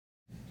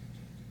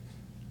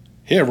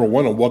Hey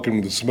everyone, and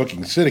welcome to the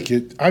Smoking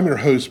Syndicate. I'm your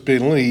host,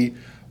 Ben Lee,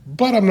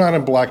 but I'm not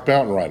in Black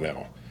Mountain right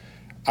now.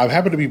 I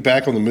happen to be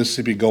back on the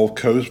Mississippi Gulf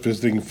Coast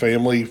visiting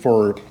family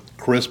for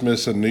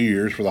Christmas and New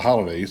Year's for the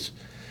holidays.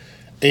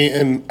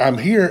 And I'm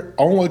here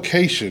on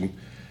location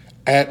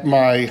at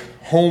my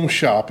home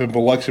shop in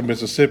Biloxi,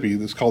 Mississippi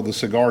that's called the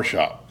Cigar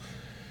Shop.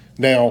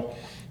 Now,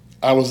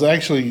 I was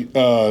actually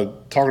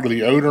talking to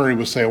the owner, and he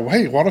was saying, well,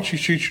 hey, why don't you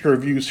shoot your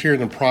reviews here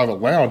in the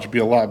private lounge? It'd be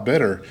a lot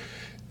better,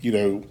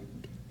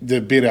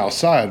 than being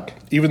outside,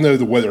 even though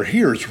the weather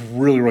here is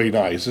really, really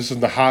nice. This is in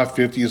the high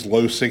 50s,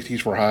 low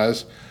 60s for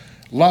highs.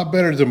 A lot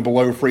better than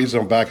below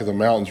freezing back in the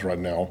mountains right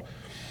now.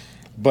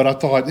 But I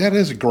thought, that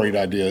is a great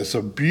idea. It's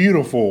a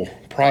beautiful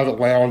private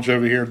lounge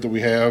over here that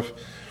we have.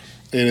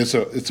 And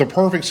it's a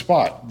perfect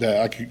spot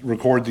that I could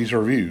record these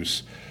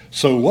reviews.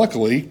 So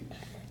luckily,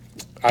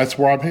 that's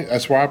where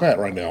I'm at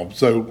right now.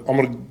 So I'm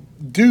going to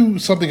do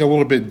something a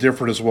little bit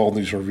different as well in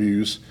these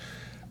reviews.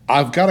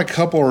 I've got a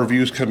couple of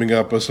reviews coming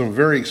up of some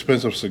very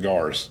expensive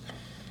cigars.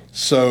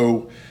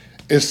 So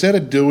instead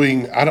of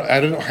doing, I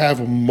don't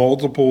have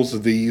multiples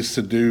of these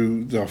to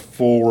do the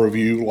full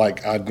review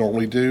like I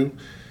normally do.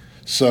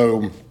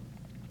 So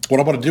what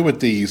I'm going to do with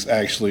these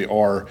actually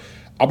are,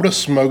 I'm going to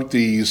smoke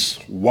these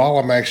while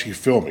I'm actually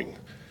filming.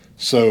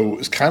 So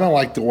it's kind of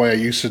like the way I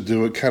used to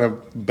do it kind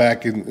of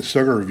back in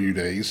cigar review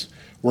days,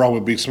 where I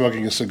would be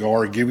smoking a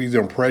cigar and giving you the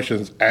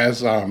impressions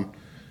as I'm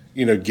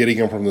getting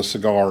them from the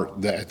cigar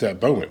at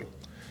that moment.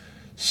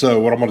 So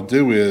what I'm going to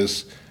do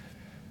is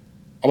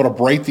I'm going to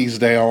break these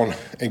down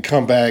and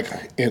come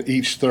back in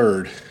each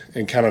third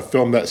and kind of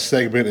film that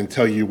segment and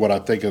tell you what I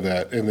think of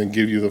that, and then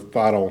give you the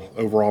final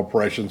overall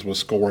impressions with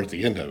score at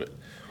the end of it.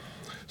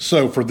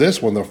 So for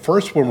this one, the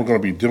first one we're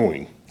going to be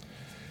doing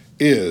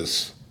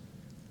is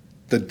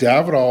the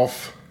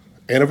Davidoff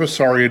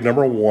Aniversario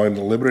 #1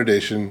 Limited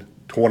Edition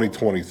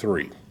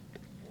 2023.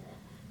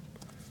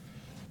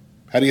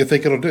 How do you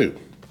think it'll do?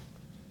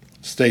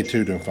 Stay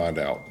tuned and find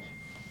out.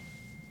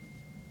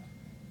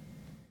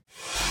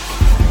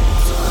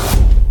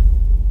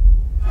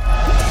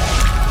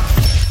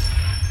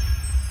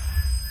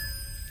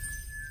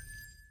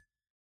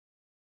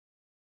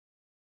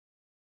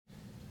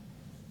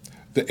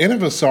 The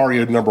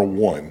Aniversario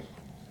 #1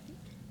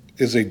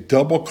 is a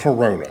double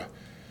Corona.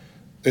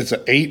 It's an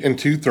 8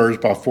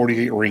 2/3 by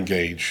 48 ring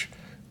gauge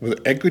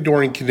with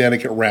Ecuadorian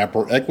Connecticut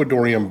wrapper,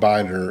 Ecuadorian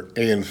binder,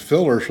 and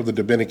fillers from the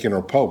Dominican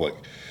Republic.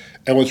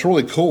 And what's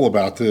really cool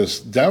about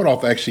this,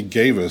 Davidoff actually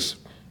gave us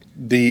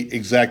the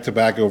exact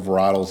tobacco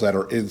varietals that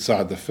are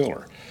inside the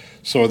filler.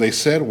 So what they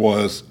said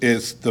was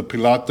it's the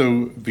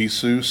Piloto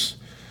Visus,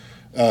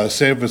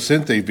 San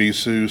Vicente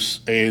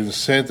Visus, and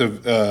San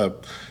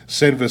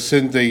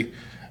Vicente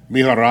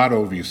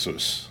Mejorado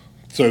Visus.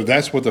 So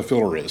that's what the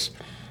filler is.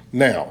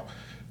 Now,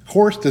 of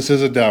course, this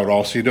is a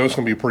Davidoff, so you know it's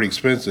going to be pretty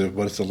expensive,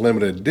 but it's a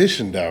limited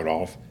edition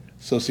Davidoff,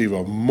 so it's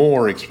even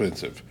more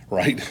expensive,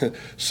 right?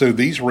 So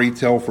these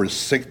retail for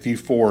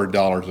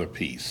 $64 a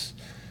piece.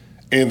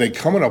 And they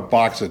come in a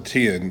box of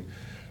 10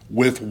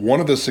 with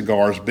one of the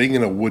cigars being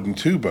in a wooden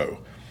tubo.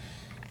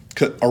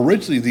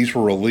 Originally, these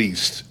were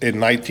released in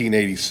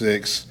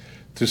 1986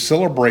 to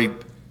celebrate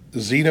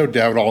Zeno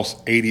Davidoff's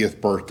 80th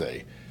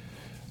birthday.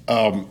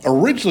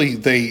 Originally,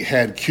 they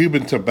had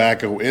Cuban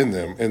tobacco in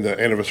them in the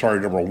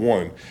Aniversario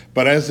 #1,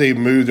 but as they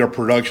moved their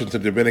production to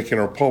the Dominican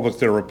Republic,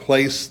 they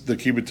replaced the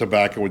Cuban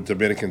tobacco with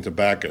Dominican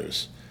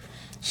tobaccos.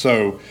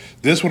 So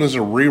this one is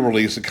a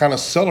re-release to kind of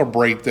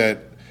celebrate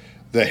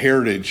the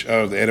heritage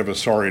of the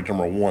Aniversario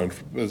 #1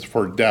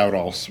 for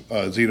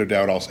Zeno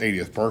Davidoff's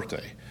 80th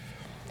birthday.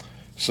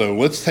 So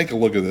let's take a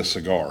look at this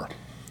cigar.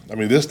 I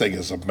mean, this thing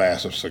is a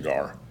massive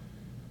cigar.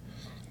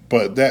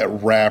 But that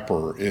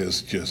wrapper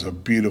is just a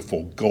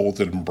beautiful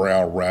golden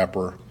brown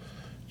wrapper.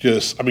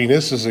 This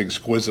is an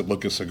exquisite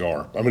looking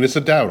cigar. I mean, it's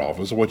a Davidoff.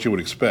 This is what you would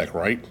expect,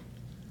 right?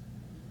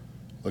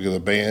 Look at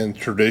the band,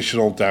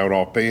 traditional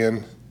Davidoff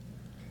band.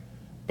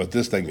 But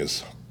this thing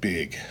is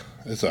big.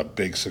 It's a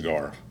big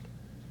cigar.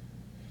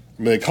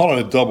 I mean, they call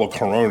it a double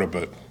Corona,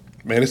 but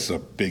man, this is a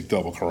big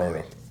double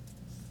Corona.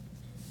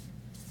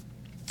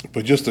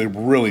 But just a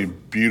really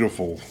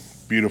beautiful,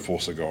 beautiful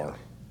cigar.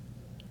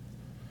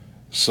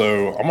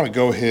 So I'm going to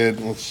go ahead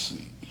and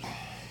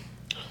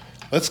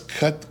let's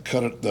cut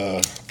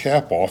the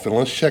cap off, and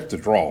let's check the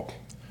draw.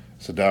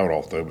 It's a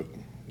Davidoff though, but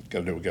got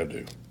to do what we got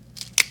to do.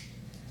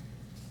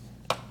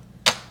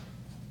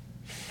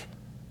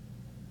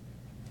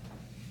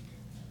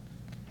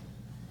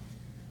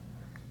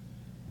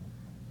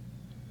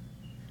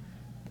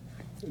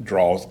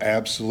 Draw is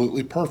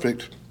absolutely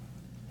perfect.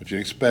 What you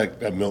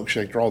expect, that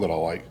milkshake draw that I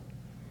like.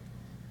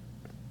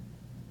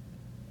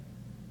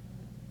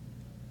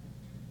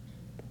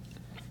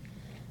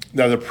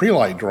 Now, the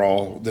pre-light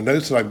draw, the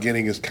notes that I'm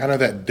getting is kind of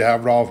that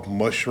Davidoff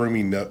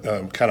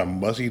mushroomy, kind of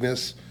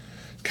muzziness,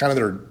 kind of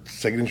their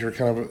signature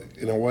kind of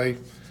in a way.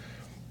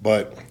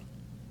 But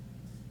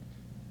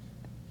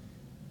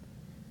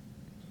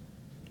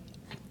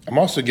I'm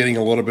also getting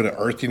a little bit of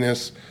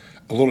earthiness,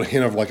 a little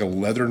hint of like a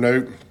leather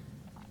note.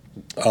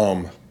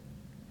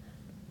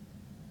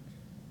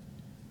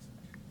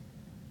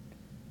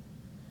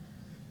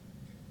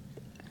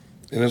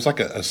 and it's like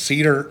a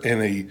cedar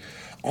and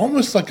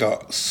almost like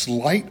a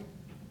slight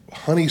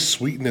honey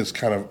sweetness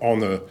kind of on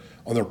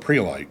their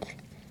pre-light.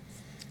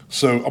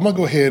 So I'm gonna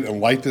go ahead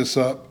and light this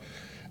up,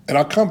 and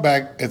I'll come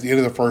back at the end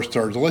of the first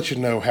third to let you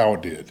know how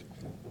it did.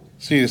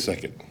 See you in a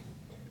second.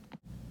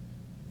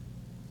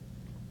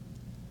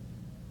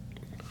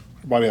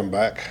 Everybody, I'm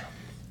back.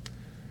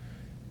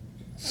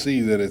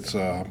 See that it's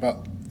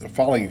about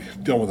finally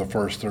done with the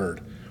first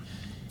third.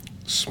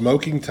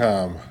 Smoking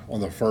time on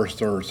the first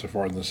third so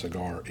far in the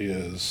cigar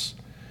is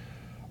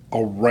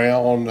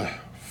around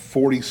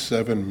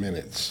 47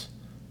 minutes.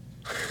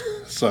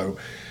 So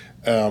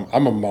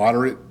I'm a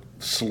moderate,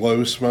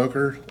 slow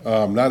smoker,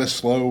 not as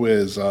slow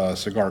as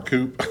Cigar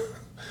Coupe.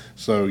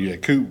 So yeah,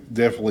 Coupe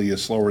definitely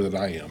is slower than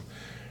I am.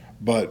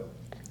 But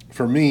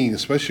for me,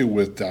 especially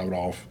with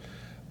Davidoff,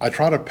 I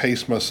try to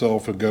pace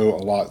myself and go a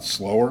lot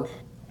slower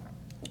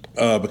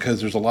because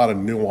there's a lot of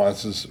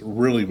nuances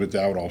really with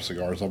Davidoff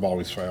cigars I've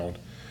always found.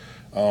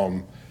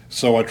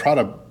 So I try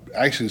to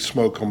actually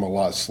smoke them a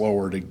lot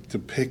slower to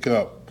pick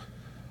up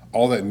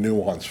all that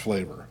nuanced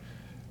flavor.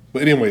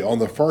 But anyway, on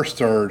the first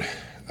third,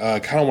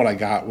 kind of what I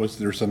got was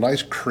there's a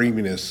nice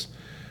creaminess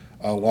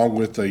along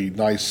with a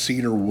nice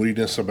cedar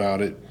woodiness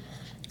about it,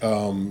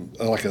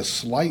 like a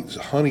slight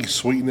honey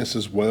sweetness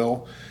as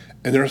well.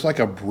 And there's like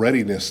a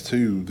breadiness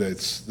too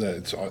that's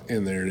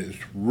in there. It's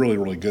really,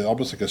 really good,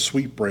 almost like a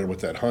sweet bread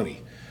with that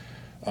honey.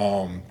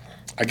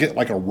 I get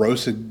like a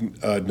roasted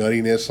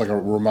nuttiness, like it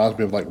reminds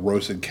me of like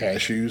roasted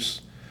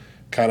cashews.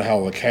 Kind of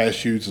how the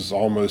cashews is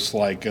almost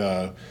like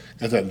has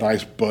that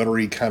nice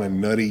buttery kind of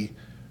nutty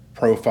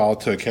profile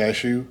to a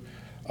cashew.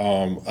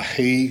 A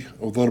hay,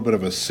 a little bit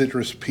of a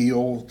citrus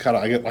peel.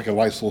 I get like a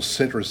nice little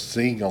citrus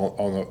zing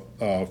on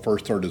the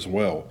first third as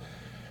well.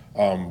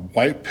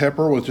 White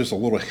pepper with just a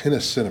little hint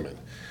of cinnamon.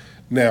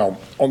 Now,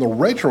 on the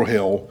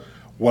retrohale,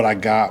 what I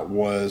got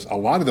was a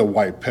lot of the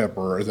white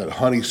pepper, that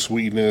honey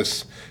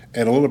sweetness,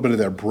 and a little bit of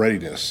that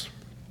breadiness.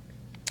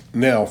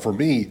 Now, for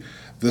me,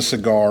 this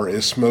cigar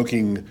is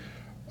smoking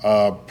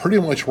pretty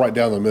much right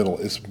down the middle.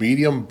 It's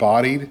medium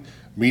bodied,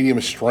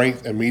 medium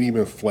strength, and medium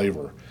in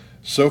flavor.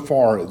 So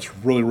far, it's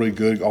really, really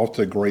good, off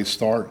to a great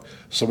start.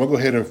 So I'm gonna go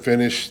ahead and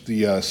finish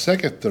the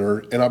second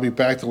third, and I'll be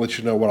back to let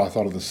you know what I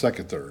thought of the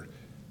second third.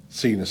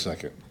 See you in a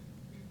second.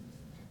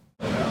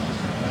 I'm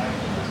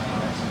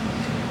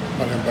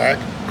back.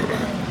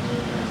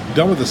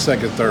 Done with the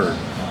second third.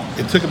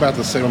 It took about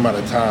the same amount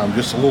of time,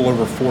 just a little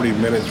over 40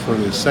 minutes for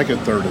the second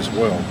third as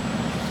well.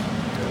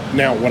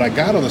 Now, what I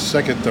got on the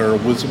second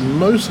third was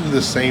mostly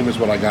the same as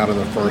what I got on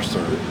the first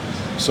third.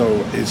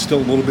 So it's still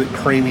a little bit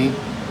creamy.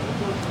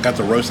 Got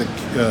the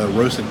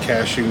roasted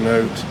cashew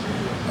note.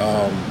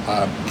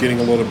 I'm getting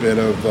a little bit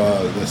of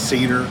the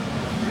cedar.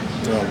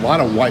 A lot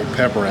of white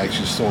pepper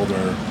actually still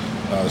there,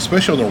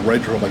 especially on the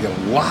red trail. I get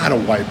a lot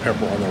of white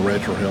pepper on the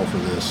red trail for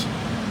this.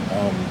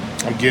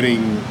 I'm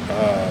getting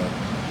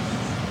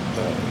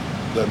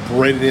the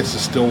breadiness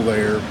is still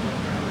there,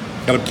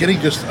 and I'm getting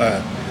just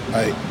a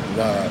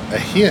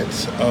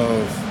hint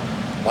of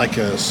like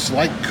a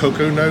slight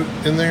cocoa note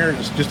in there.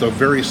 It's just a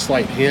very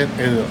slight hint,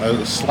 and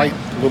a slight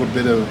little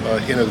bit of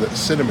hint of that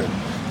cinnamon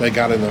they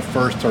got in the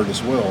first third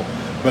as well.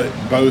 But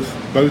both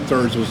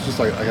thirds was just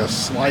like a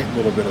slight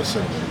little bit of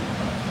cinnamon.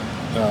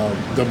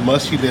 The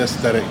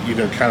muskiness that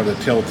kind of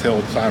the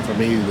telltale sign for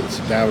me that's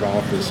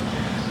Davidoff is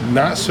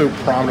not so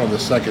prominent on the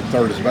second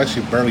third. It's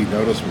actually barely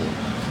noticeable.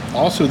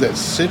 Also, that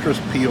citrus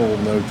peel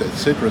note, that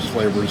citrus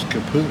flavor is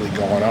completely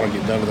gone. I don't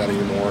get none of that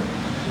anymore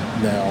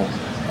now.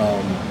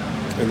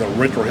 And the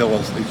retrohale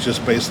it's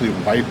just basically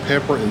white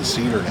pepper and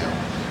cedar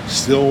now.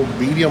 Still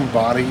medium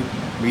body,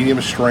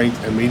 medium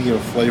strength, and medium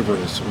flavor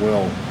as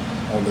well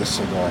on this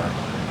cigar.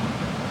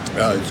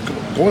 It's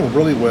going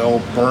really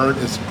well. Burn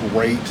is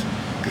great.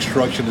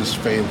 Construction is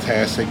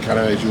fantastic, kind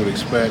of as you would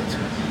expect.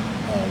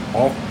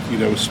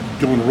 It's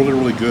doing really,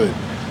 really good.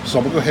 So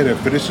I'm gonna go ahead and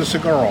finish the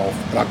cigar off,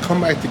 and I'll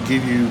come back to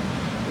give you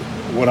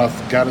what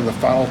I've got in the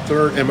final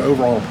third and my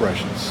overall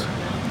impressions.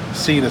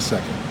 See you in a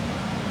second.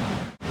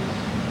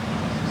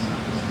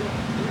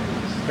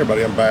 Hey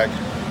everybody, I'm back.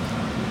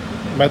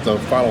 I'm at the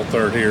final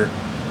third here.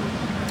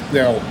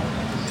 Now,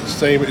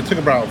 it took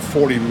about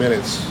 40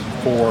 minutes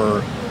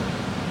for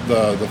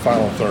the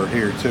final third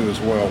here too as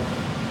well.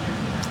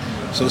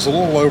 So it's just a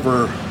little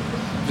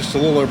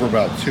over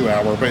about 2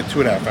 hours, about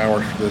 2.5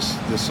 hours for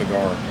this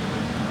cigar.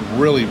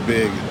 Really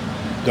big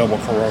double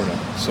Corona.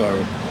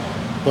 So,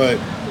 but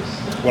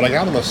what I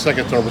got on the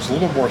second third was a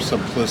little more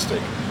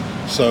simplistic.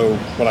 So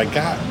what I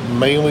got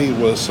mainly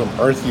was some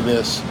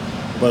earthiness,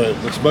 but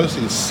it's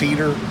mostly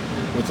cedar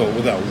with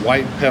that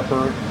white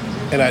pepper,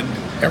 and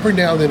every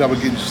now and then I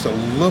would get just a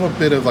little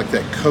bit of like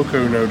that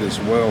cocoa note as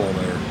well in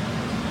there.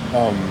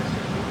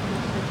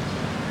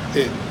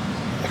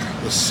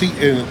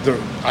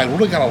 I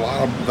really got a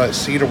lot of that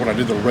cedar when I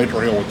did the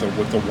retrohale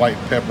with the white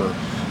pepper.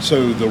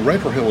 So the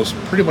retrohale was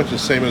pretty much the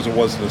same as it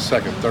was in the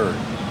second third.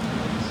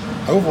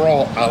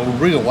 Overall, I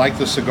really like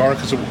this cigar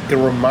because it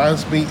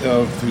reminds me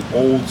of the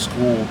old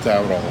school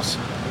Davidoffs,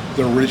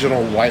 the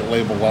original white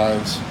label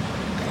lines,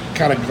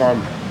 kind of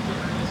gone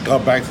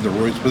gone back to the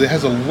roots, but it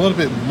has a little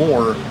bit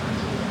more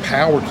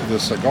power to the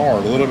cigar,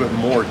 a little bit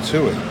more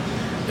to it.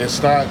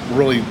 It's not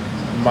really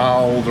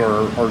mild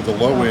or the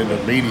low end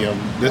of medium.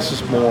 This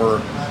is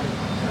more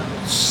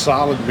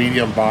solid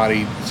medium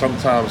bodied.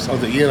 Sometimes on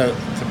the end,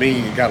 to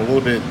me, it got a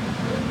little bit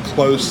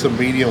close to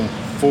medium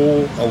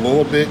full, a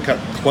little bit, got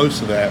close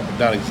to that, but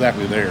not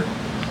exactly there.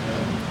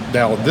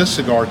 Now, this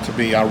cigar, to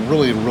me, I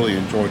really, really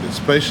enjoyed it,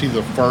 especially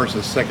the first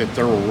and second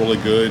third were really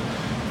good.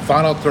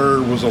 Final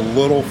third was a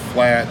little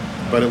flat,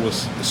 but it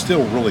was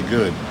still really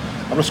good.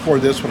 I'm going to score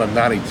this one a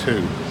 92.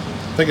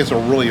 I think it's a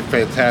really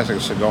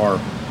fantastic cigar.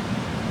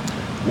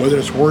 Whether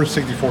it's worth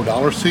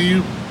 $64 to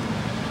you,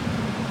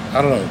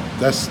 I don't know.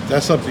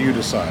 That's up to you to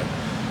decide.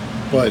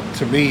 But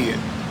to me,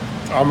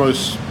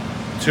 almost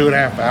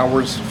 2.5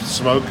 hours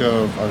smoke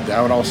of a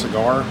Davidoff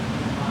cigar,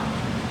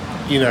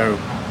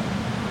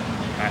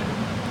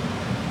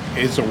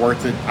 is it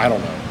worth it? I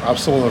don't know. I'm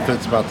still on the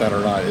fence about that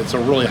or not. It's a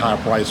really high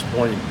price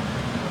point,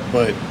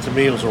 but to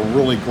me, it was a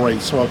really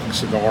great smoking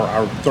cigar.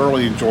 I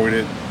thoroughly enjoyed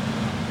it.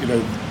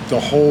 The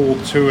whole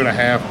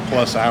 2.5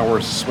 plus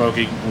hours of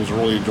smoking was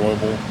really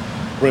enjoyable.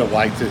 Really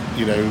liked it.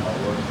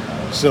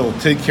 Still, a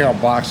 10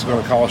 count box is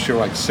going to cost you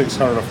like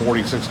 $640,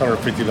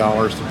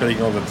 $650,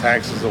 depending on the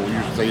taxes that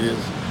your state is.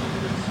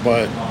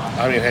 But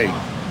I mean, hey,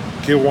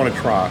 give one a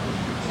try.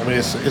 I mean,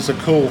 it's a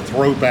cool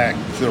throwback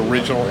to the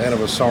original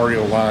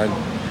Aniversario line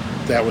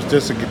that was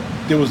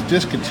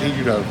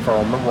discontinued, if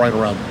I remember right,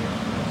 around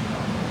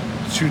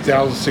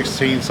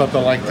 2016,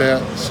 something like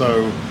that.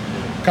 So,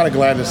 kind of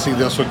glad to see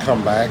this one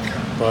come back.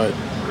 But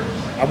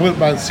I wouldn't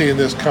mind seeing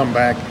this come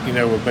back,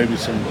 with maybe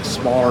some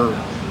smaller,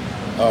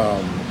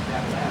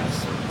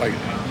 like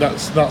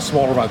not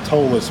smaller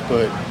Vitolas,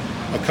 but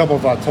a couple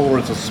of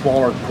Vitolas, a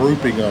smaller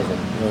grouping of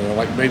them,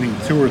 like maybe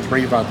 2 or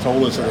 3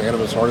 Vitolas in the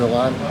Aniversario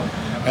line,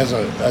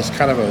 as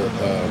kind of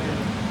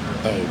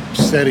a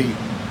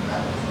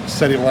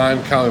steady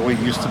line, kind of the way it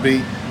used to be.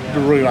 It'd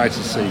be really nice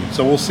to see.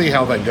 So we'll see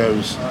how that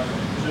goes.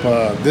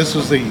 This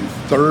is the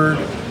third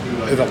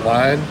in the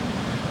line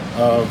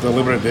of the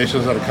limited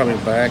editions that are coming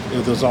back.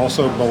 There's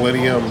also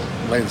Millennium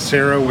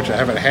Lancero, which I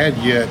haven't had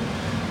yet,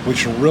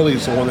 which really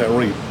is the one that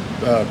really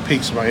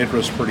piques my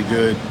interest pretty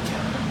good.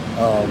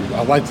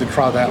 I'd like to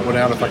try that one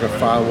out if I can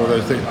find one of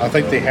those things. I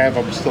think they have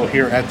them still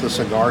here at the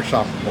cigar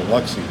shop in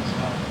Biloxi.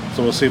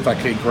 So we'll see if I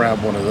can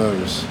grab one of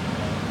those.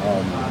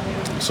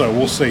 So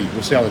we'll see.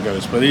 We'll see how it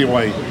goes. But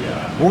anyway,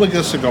 really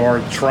good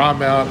cigar. Try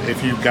them out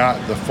if you've got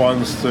the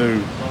funds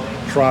to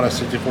try a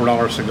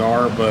 $64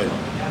 cigar. But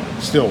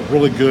still,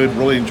 really good.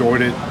 Really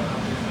enjoyed it.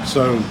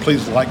 So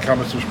please like,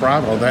 comment,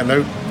 subscribe. On that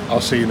note,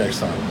 I'll see you next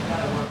time.